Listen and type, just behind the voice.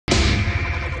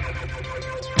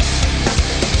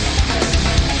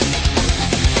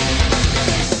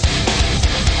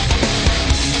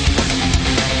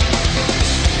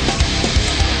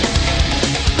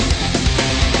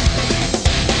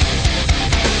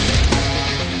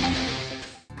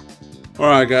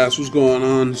Alright guys, what's going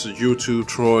on? This is YouTube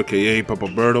Troy, aka Papa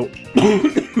Berto.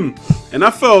 And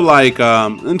I felt like,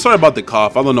 and sorry about the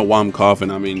cough, I don't know why I'm coughing.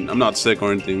 I mean, I'm not sick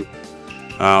or anything,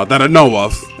 that I know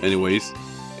of, anyways.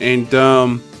 And,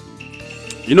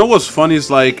 you know what's funny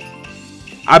is like,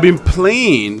 I've been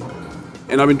playing,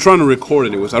 and I've been trying to record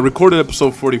anyways. I recorded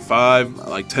episode 45,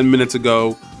 like 10 minutes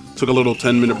ago, took a little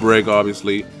 10-minute break,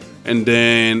 obviously. And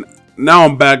then, now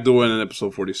I'm back doing an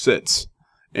episode 46.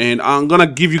 And I'm gonna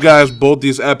give you guys both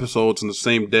these episodes on the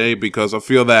same day because I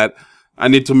feel that I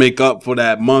need to make up for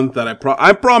that month that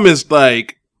I promised,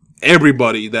 like,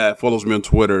 everybody that follows me on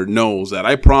Twitter knows that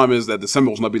I promised that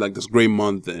December was gonna be like this great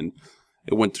month, and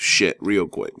it went to shit real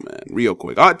quick, man, real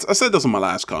quick. I said this in my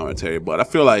last commentary, but I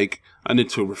feel like I need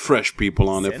to refresh people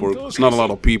on it, for it's not a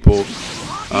lot of people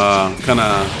kind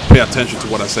of pay attention to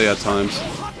what I say at times.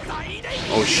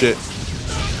 Oh shit,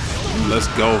 let's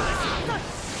go.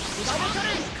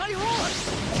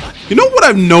 You know what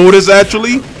I've noticed,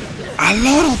 actually? A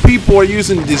lot of people are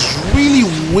using these really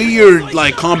weird,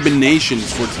 like,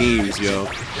 combinations for teams, yo.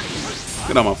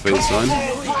 Get out my face, son.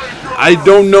 I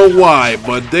don't know why,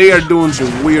 but they are doing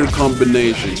some weird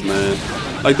combinations, man.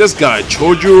 Like this guy,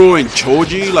 Chojuro and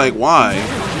Choji, like, why?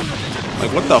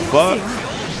 Like, what the fuck?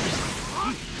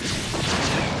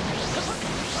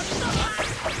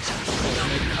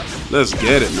 Let's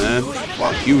get it, man.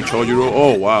 Fuck you, Chojuro.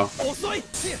 Oh, wow.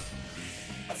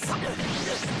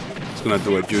 It's gonna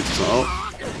do a jutsu. Oh.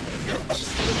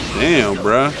 Damn,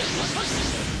 bruh.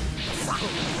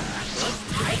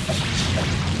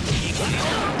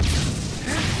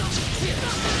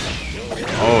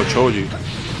 Oh, Choji.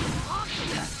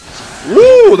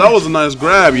 Woo! That was a nice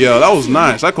grab, yo. That was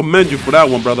nice. I commend you for that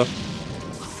one, brother.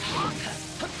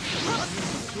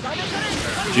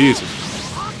 Jesus.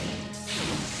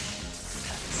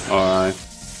 Alright.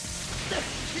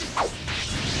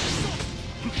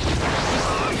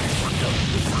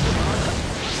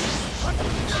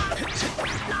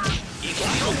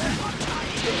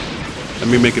 Let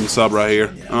me make him sub right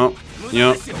here. Oh,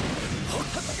 yep.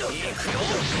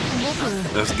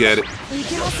 Let's get it.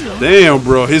 Damn,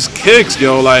 bro. His kicks,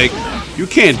 yo, like, you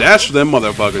can't dash for them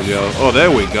motherfuckers, yo. Oh,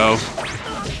 there we go.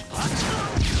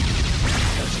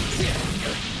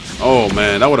 Oh,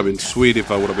 man. That would have been sweet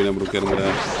if I would have been able to get him with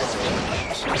that.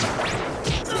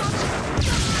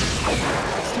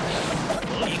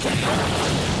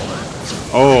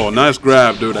 Oh, nice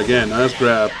grab, dude. Again, nice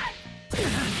grab.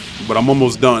 But I'm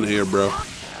almost done here, bro.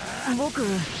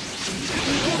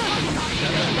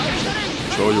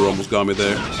 Choji almost got me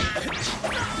there.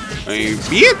 Hey,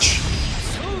 bitch!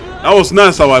 That was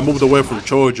nice how I moved away from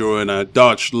Chojo and I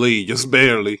dodged Lee, just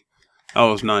barely. That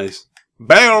was nice.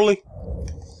 Barely!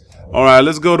 Alright,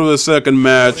 let's go to the second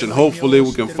match and hopefully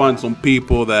we can find some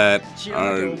people that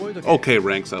are okay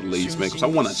ranks at least, man, because I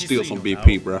want to steal some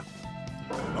BP, bro.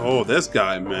 Oh, this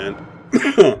guy, man.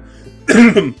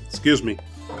 Excuse me.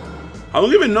 I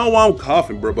don't even know why I'm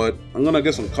coughing, bro, but I'm gonna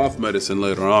get some cough medicine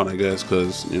later on, I guess,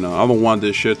 because, you know, I don't want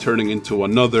this shit turning into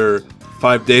another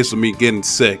 5 days of me getting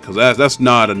sick, because that's a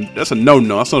no-no.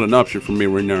 That's not an option for me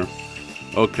right now.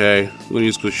 Okay, I'm gonna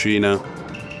use Kushina.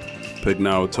 Pick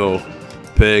Naruto.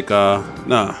 Pick,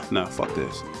 nah, fuck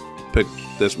this. Pick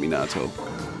this Minato.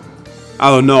 I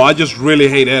don't know, I just really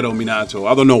hate Edo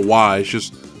Minato. I don't know why, it's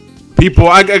just, people,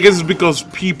 I guess it's because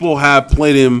people have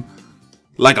played him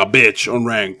like a bitch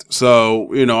unranked.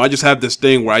 So, you know, I just have this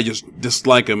thing where I just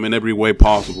dislike him in every way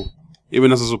possible.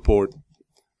 Even as a support.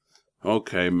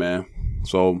 Okay, man.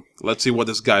 So, let's see what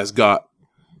this guy's got.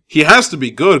 He has to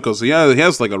be good, because he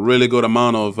has like a really good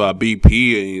amount of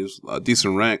BP, and he's a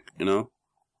decent rank, you know?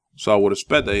 So I would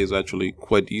expect that he's actually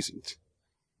quite decent.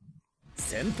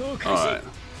 Alright.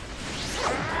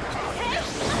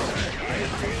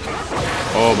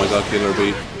 Oh my god, Killer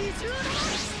B.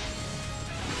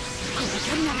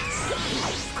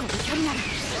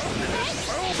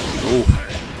 Ooh.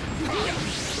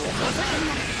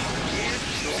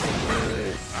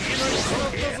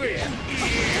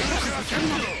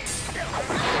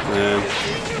 Man.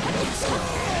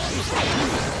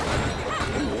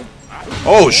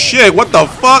 Oh shit, what the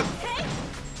fuck?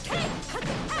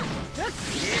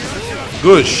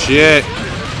 Good shit.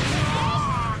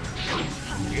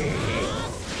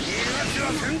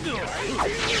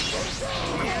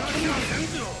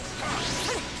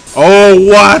 Oh,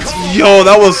 what? Yo,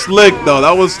 that was slick, though.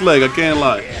 That was slick. I can't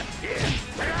lie.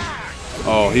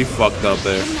 Oh, he fucked up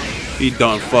there. He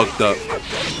done fucked up.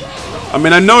 I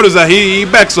mean, I noticed that he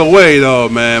backs away, though,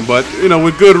 man. But, you know,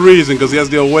 with good reason, because he has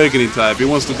the awakening type. He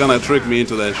wants to kind of trick me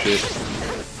into that shit.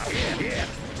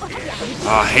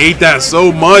 I hate that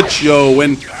so much, yo.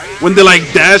 When When they like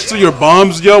dash through your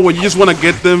bombs, yo, when you just want to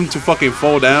get them to fucking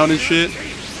fall down and shit.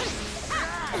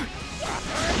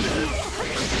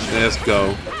 Let's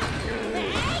go.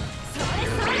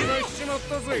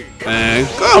 Man,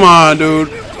 come on, dude.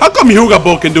 How come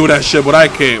Hyugabo can do that shit, but I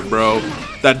can't, bro?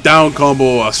 That down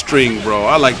combo string, bro.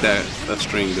 I like that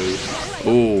string, dude.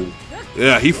 Ooh.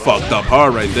 Yeah, he fucked up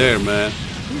hard right there, man.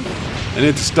 I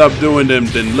need to stop doing them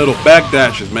little back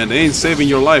dashes, man. They ain't saving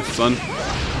your life, son.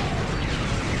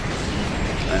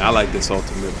 Man, I like this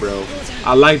ultimate, bro.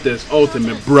 I like this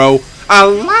ultimate, bro. I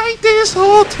like this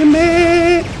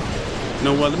ultimate. You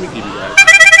know what? Let me give you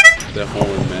that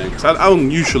horn, man. Because I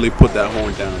don't usually put that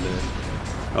horn down there.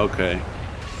 Okay.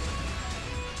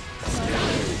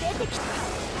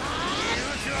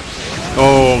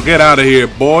 Oh, get out of here,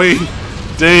 boy.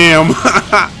 Damn.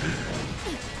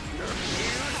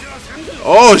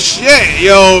 Oh, shit.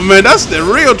 Yo, man, that's the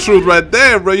real truth right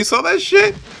there, bro. You saw that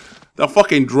shit? The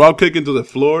fucking drop kick into the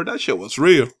floor. That shit was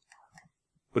real.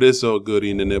 But it's all good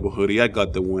in the neighborhood. I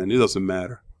got the win. It doesn't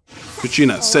matter.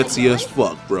 Kuchina sexy as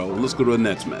fuck, bro. Let's go to the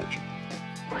next match.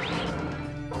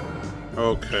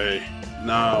 Okay.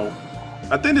 Now,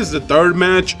 I think this is the third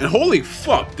match. And holy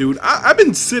fuck, dude. I've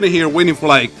been sitting here waiting for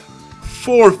like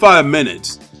 4 or 5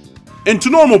 minutes. And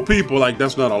to normal people, like,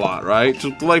 that's not a lot, right?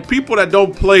 To like people that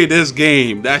don't play this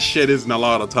game, that shit isn't a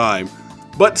lot of time.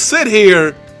 But sit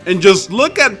here and just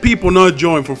look at people not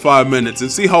join for 5 minutes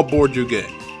and see how bored you get.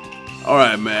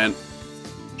 Alright, man.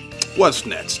 What's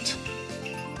next?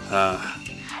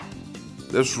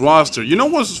 This roster. You know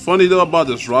what's funny though about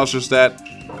this roster is that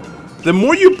the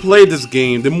more you play this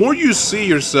game, the more you see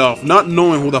yourself not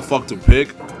knowing who the fuck to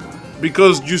pick.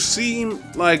 Because you seem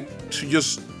like to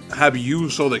just have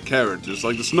used all the characters.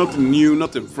 Like there's nothing new,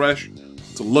 nothing fresh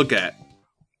to look at.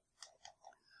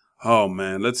 Oh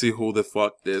man, let's see who the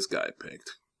fuck this guy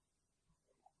picked.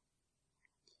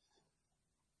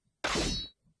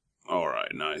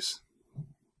 Alright, nice.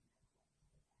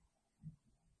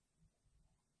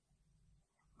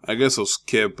 I guess I'll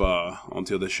skip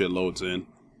until the shit loads in.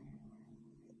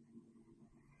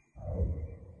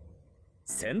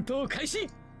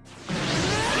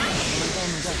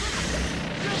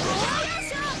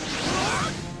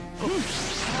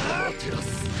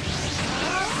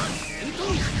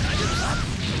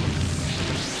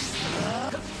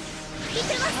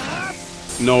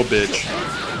 No, bitch.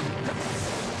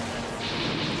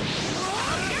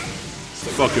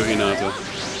 Fuck you, Hinata.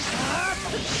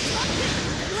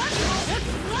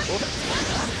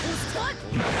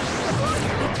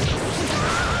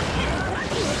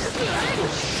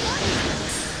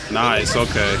 Nice,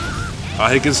 okay.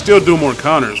 He can still do more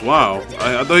counters. Wow.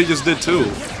 I thought he just did 2.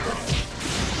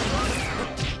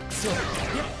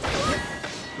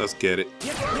 Let's get it.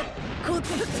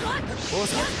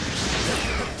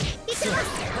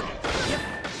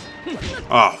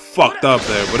 Ah, fucked up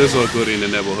there, but it's all good in the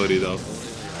neighborhood though.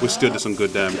 We still did some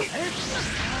good damage.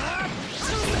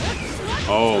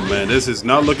 Oh man, this is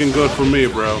not looking good for me,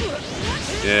 bro.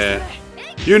 Yeah.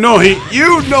 You know he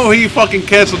fucking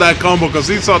canceled that combo because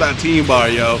he saw that team bar,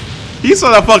 yo. He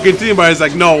saw that fucking team bar. He's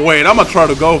like, no, wait, I'm gonna try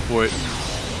to go for it.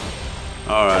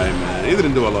 All right, man. He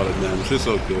didn't do a lot of damage. It's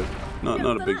so good.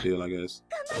 Not a big deal, I guess.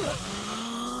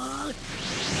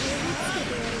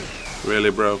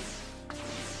 Really, bro?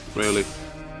 Really?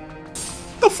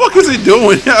 The fuck is he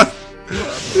doing?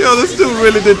 Yo, this dude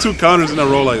really did 2 counters in a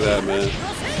row like that, man.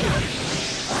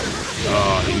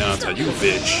 Oh, Hinata, you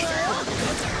bitch.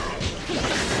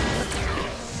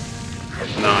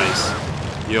 Nice.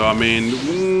 Yo, I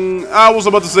mean, I was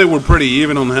about to say we're pretty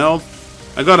even on health.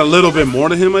 I got a little bit more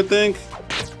to him, I think.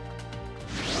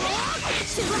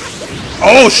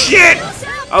 Oh, shit!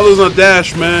 I lose a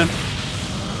dash, man.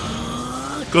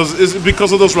 It's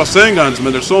because of those Rasengans,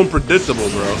 man. They're so unpredictable,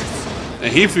 bro.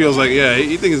 And he feels like, yeah,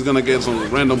 he thinks he's gonna get some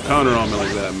random counter on me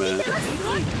like that, man.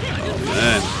 Oh,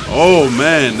 man. Oh,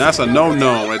 man. That's a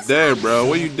no-no right there, bro.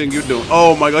 What do you think you're doing?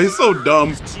 Oh, my God. He's so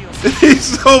dumb.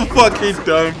 He's so fucking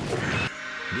dumb.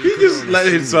 He just let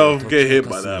himself get hit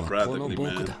by that practically,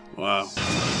 man. Wow.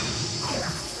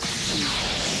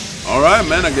 Alright,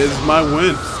 man. I guess it's my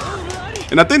win.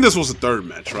 And I think this was the 3rd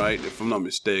match, right? If I'm not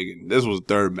mistaken. This was the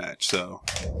 3rd match, so.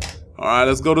 Alright,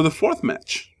 let's go to the 4th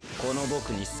match.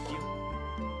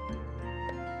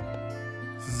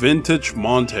 Vintage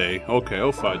Monte. Okay,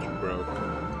 I'll fight you, bro.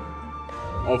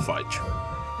 I'll fight you.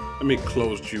 Let me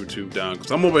close YouTube down,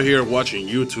 because I'm over here watching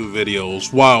YouTube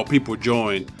videos while people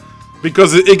join.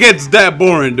 Because it gets that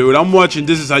boring, dude. I'm watching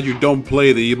This Is How You Don't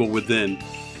Play the Evil Within.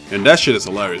 And that shit is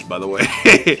hilarious, by the way.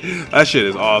 That shit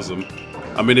is awesome.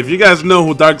 I mean, if you guys know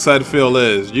who Darkside Phil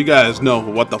is, you guys know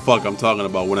what the fuck I'm talking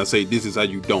about when I say this is how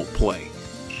you don't play.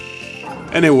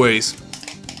 Anyways,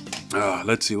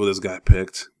 let's see who this guy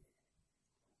picked.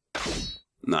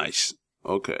 Nice.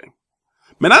 Okay.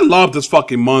 Man, I love this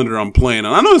fucking monitor I'm playing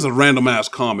on. I know it's a random ass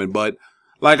comment, but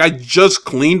like I just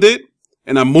cleaned it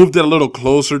and I moved it a little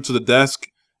closer to the desk,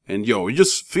 and yo, it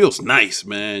just feels nice,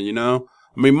 man, you know?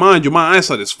 I mean, mind you, my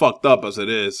eyesight is fucked up as it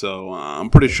is, so I'm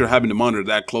pretty sure having the monitor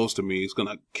that close to me is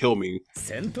gonna kill me.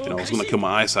 You know, it's gonna kill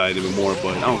my eyesight even more,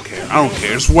 but I don't care. I don't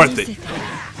care. It's worth it.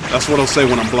 That's what I'll say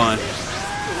when I'm blind.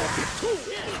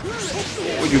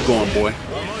 Where you going, boy?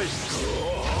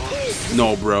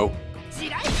 No, bro.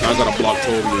 I gotta block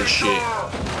Toby and shit.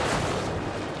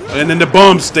 And then the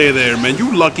bombs stay there, man.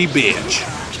 You lucky bitch.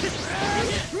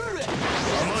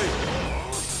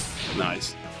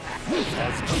 Nice.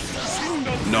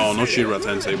 No Shira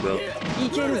Tensei, bro.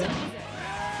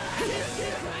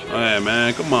 Hey,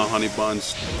 man, come on, honey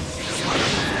buns.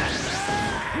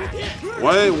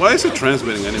 Why is it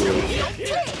transmitting anyway?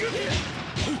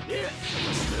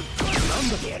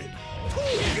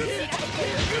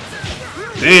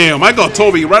 Damn, I got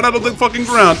Toby right out of the fucking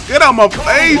ground. Get out my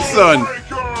face, son.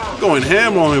 I'm going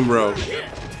ham on him, bro.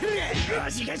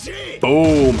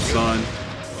 Boom, son.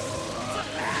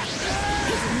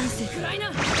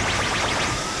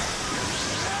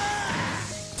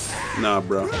 Nah,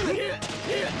 bro.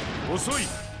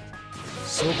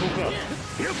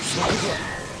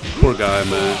 Poor guy,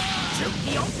 man.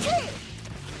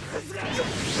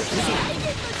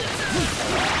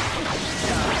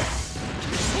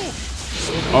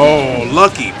 Oh,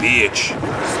 lucky bitch.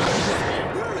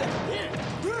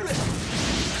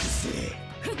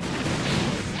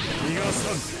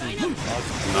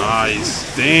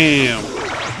 Nice. Damn.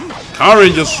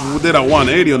 Karen just did a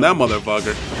 180 on that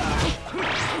motherfucker.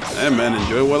 Hey, man,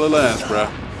 enjoy it while it lasts, bro.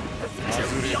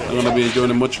 I'm gonna be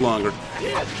enjoying it much longer.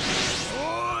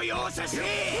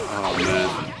 Oh, man.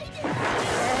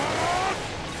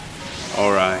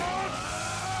 Alright.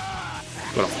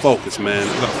 Gotta focus, man.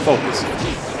 Gotta focus.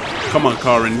 Come on,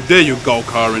 Karen. There you go,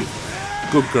 Karen.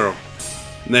 Good girl.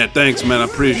 Nah, thanks, man. I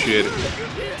appreciate it.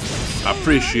 I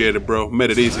appreciate it, bro. Made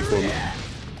it easy for me.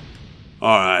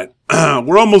 Alright.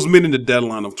 We're almost meeting the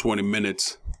deadline of 20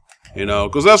 minutes. You know,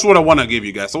 because that's what I want to give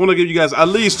you guys. I want to give you guys at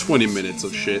least 20 minutes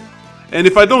of shit. And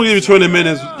if I don't give you 20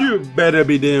 minutes, you better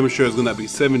be damn sure it's going to be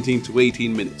 17 to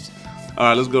 18 minutes.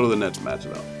 Alright, let's go to the next match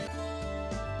now.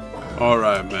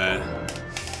 Alright, man.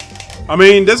 I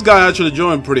mean, this guy actually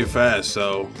joined pretty fast,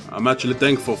 so I'm actually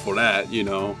thankful for that, you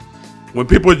know. When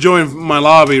people join my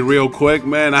lobby real quick,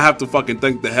 man, I have to fucking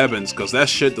thank the heavens, because that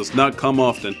shit does not come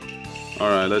often.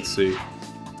 Alright, let's see.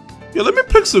 Yo, let me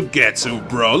pick Sugetsu,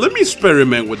 bro. Let me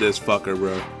experiment with this fucker,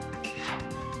 bro.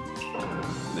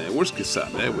 Man, where's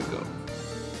Kisame? There we go.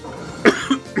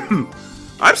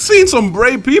 I've seen some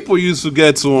brave people use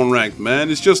Sugetsu on ranked, man.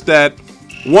 It's just that,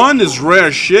 one, is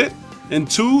rare shit, and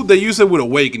two, they use it with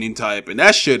Awakening type, and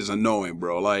that shit is annoying,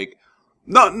 bro. Like,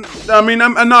 I'm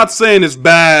not saying it's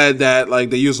bad that, like,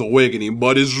 they use Awakening,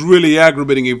 but it's really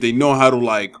aggravating if they know how to,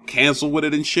 like, cancel with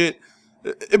it and shit.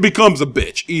 It becomes a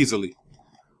bitch, easily.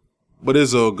 But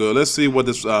it's all good. Let's see what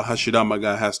this Hashirama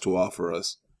guy has to offer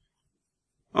us.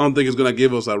 I don't think it's going to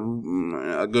give us a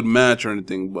good match or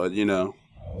anything, but, you know,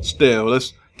 still,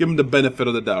 let's give him the benefit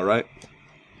of the doubt, right?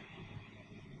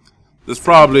 This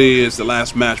probably is the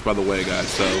last match, by the way, guys,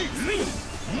 so.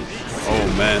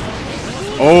 Oh, man.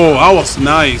 Oh, that was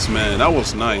nice, man. That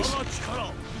was nice.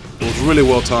 It was really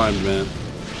well timed, man.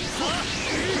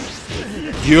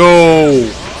 Yo!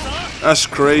 That's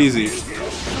crazy.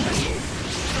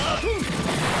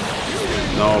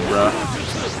 No, bruh.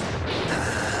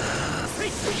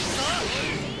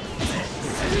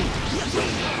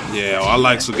 Yeah, I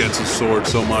like Sugetsu's sword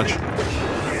so much.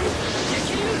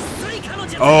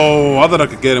 Oh, I thought I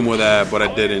could get him with that, but I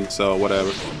didn't, so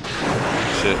whatever.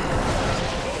 Shit.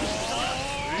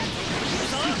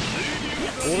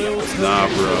 Nah,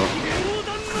 bro.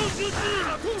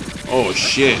 Oh,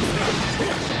 shit.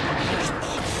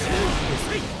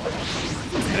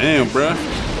 Damn, bruh.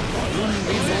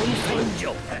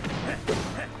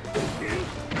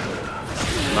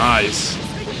 Nice.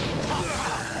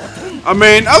 I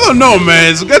mean, I don't know,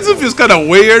 man. Sugetsu feels kind of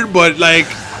weird, but like,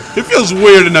 it feels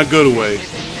weird in a good way.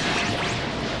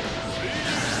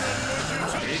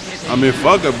 I mean,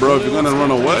 fuck it, bro. If you're gonna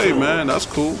run away, man, that's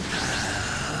cool.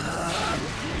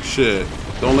 Shit.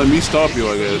 Don't let me stop you,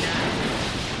 I guess.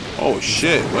 Oh,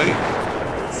 shit. Wait.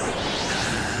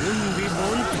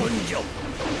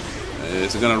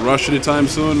 Is it gonna rush anytime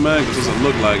soon, man? Because it doesn't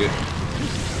look like it.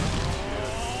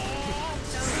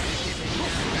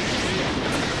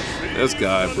 This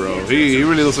guy, bro. He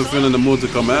really doesn't feel in the mood to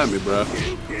come at me, bro.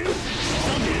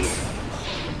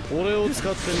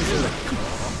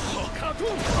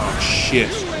 Oh shit.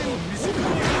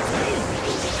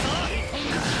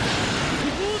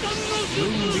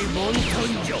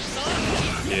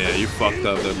 Yeah, you fucked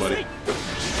up there, buddy.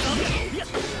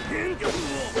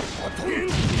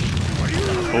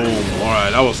 Boom.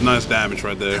 Alright, that was nice damage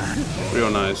right there.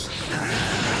 Real nice.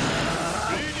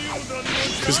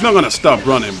 He's not gonna stop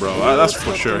running, bro. That's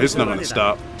for sure. He's not gonna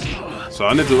stop. So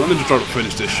I need to try to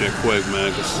finish this shit quick,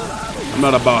 man, because I'm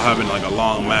not about having like a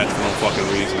long match for no fucking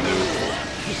reason, dude.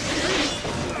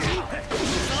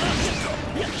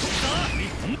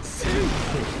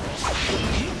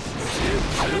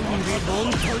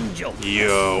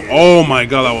 Yo. Oh my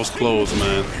god, that was close,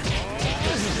 man.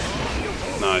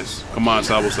 Nice. Come on,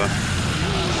 Sabusa.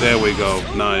 There we go.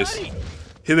 Nice. He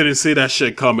didn't see that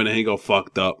shit coming and he got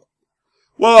fucked up.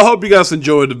 Well, I hope you guys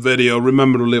enjoyed the video.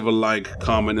 Remember to leave a like,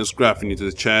 comment, and subscribe if you're new to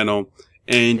the channel.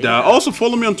 And also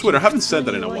follow me on Twitter. I haven't said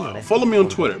that in a while. Follow me on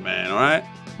Twitter, man, alright?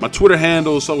 My Twitter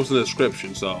handle is always in the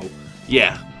description. So,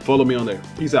 yeah, follow me on there.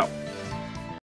 Peace out.